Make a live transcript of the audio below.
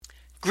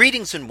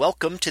Greetings and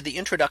welcome to the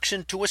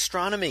introduction to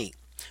astronomy.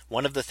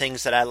 One of the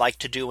things that I like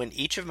to do in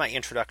each of my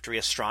introductory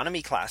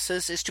astronomy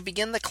classes is to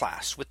begin the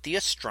class with the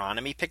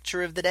astronomy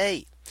picture of the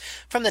day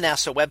from the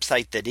NASA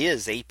website, that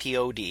is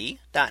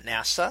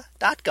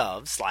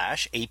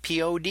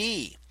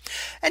apod.nasa.gov/apod.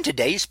 And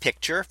today's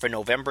picture for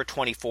November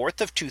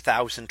 24th of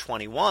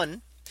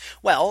 2021.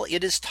 Well,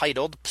 it is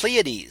titled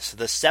Pleiades,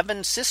 the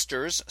Seven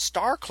Sisters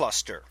Star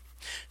Cluster.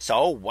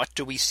 So what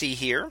do we see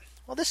here?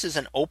 Well, this is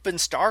an open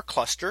star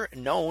cluster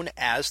known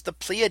as the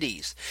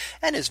Pleiades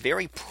and is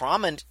very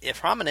prominent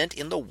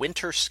in the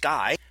winter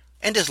sky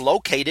and is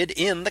located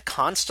in the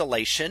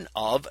constellation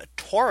of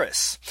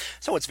Taurus.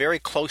 So it's very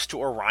close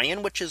to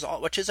Orion, which is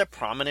a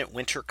prominent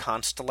winter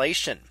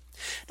constellation.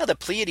 Now, the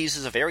Pleiades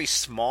is a very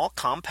small,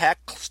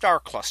 compact star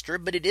cluster,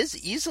 but it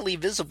is easily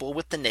visible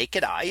with the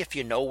naked eye if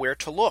you know where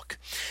to look.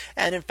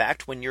 And in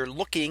fact, when you're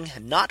looking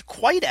not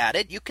quite at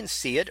it, you can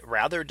see it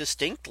rather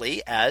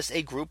distinctly as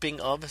a grouping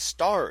of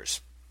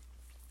stars.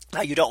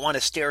 Now, you don't want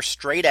to stare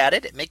straight at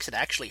it. It makes it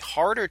actually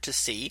harder to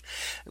see.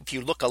 If you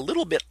look a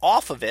little bit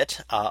off of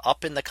it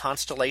up in the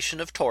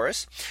constellation of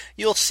Taurus,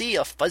 you'll see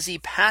a fuzzy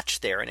patch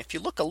there. And if you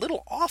look a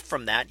little off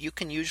from that, you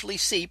can usually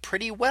see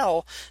pretty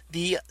well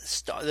the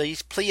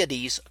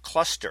Pleiades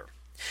cluster.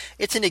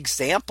 It's an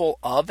example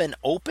of an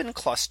open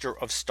cluster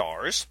of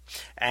stars,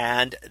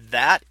 and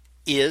that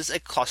is a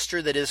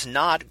cluster that is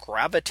not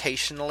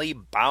gravitationally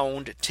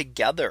bound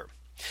together.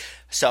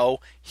 So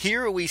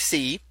here we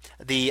see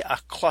the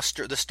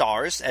cluster, the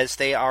stars, as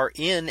they are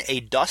in a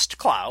dust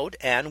cloud,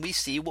 and we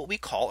see what we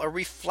call a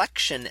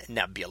reflection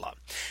nebula.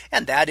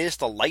 And that is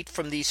the light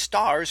from these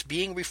stars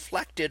being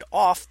reflected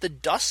off the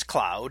dust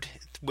cloud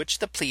which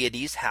the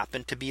Pleiades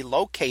happen to be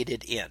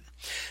located in.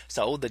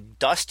 So the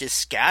dust is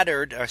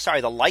scattered,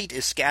 the light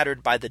is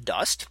scattered by the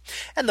dust,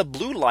 and the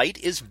blue light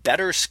is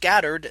better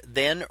scattered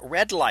than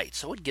red light.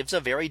 So it gives a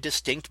very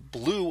distinct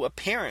blue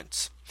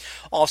appearance.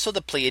 Also,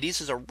 the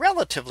Pleiades is a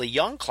relatively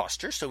young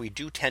cluster, so we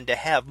do tend to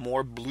have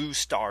more blue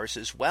stars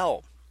as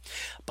well.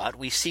 But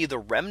we see the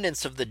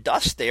remnants of the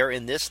dust there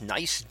in this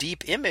nice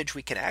deep image.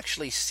 We can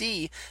actually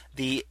see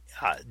the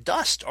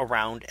dust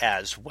around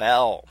as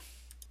well.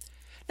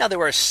 Now,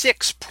 there are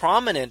six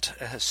prominent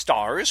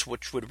stars,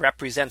 which would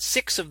represent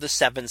six of the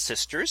seven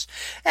sisters.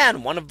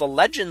 And one of the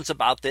legends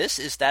about this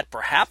is that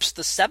perhaps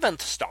the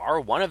seventh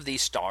star, one of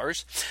these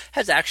stars,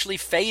 has actually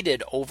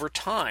faded over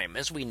time.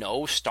 As we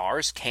know,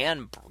 stars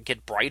can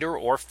get brighter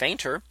or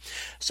fainter.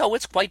 So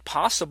it's quite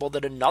possible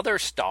that another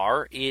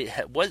star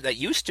that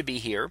used to be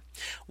here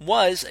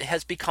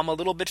has become a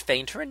little bit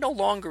fainter and no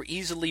longer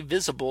easily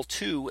visible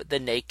to the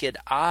naked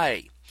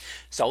eye.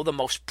 So the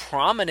most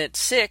prominent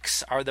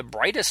six are the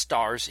brightest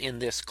stars in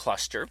this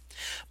cluster,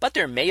 but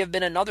there may have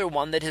been another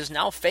one that has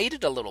now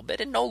faded a little bit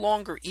and no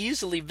longer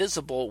easily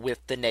visible with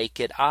the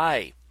naked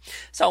eye.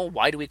 So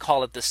why do we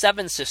call it the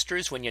Seven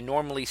Sisters when you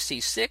normally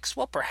see six?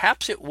 Well,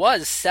 perhaps it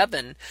was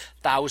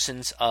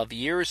 7,000 of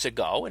years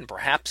ago, and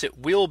perhaps it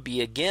will be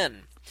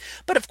again.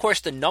 But of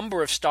course, the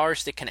number of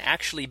stars that can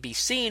actually be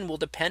seen will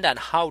depend on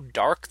how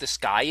dark the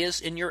sky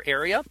is in your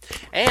area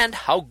and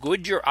how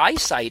good your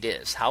eyesight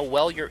is, how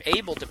well you're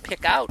able to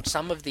pick out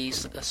some of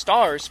these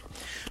stars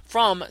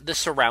from the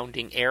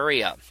surrounding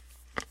area.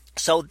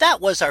 So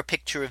that was our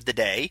picture of the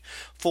day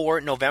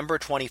for November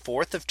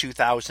 24th of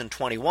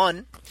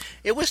 2021.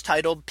 It was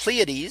titled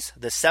Pleiades,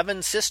 the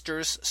Seven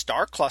Sisters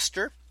Star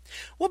Cluster.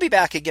 We'll be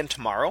back again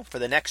tomorrow for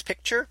the next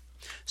picture.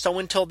 So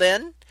until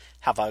then,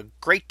 have a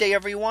great day,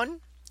 everyone.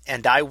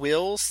 And I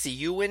will see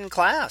you in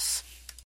class.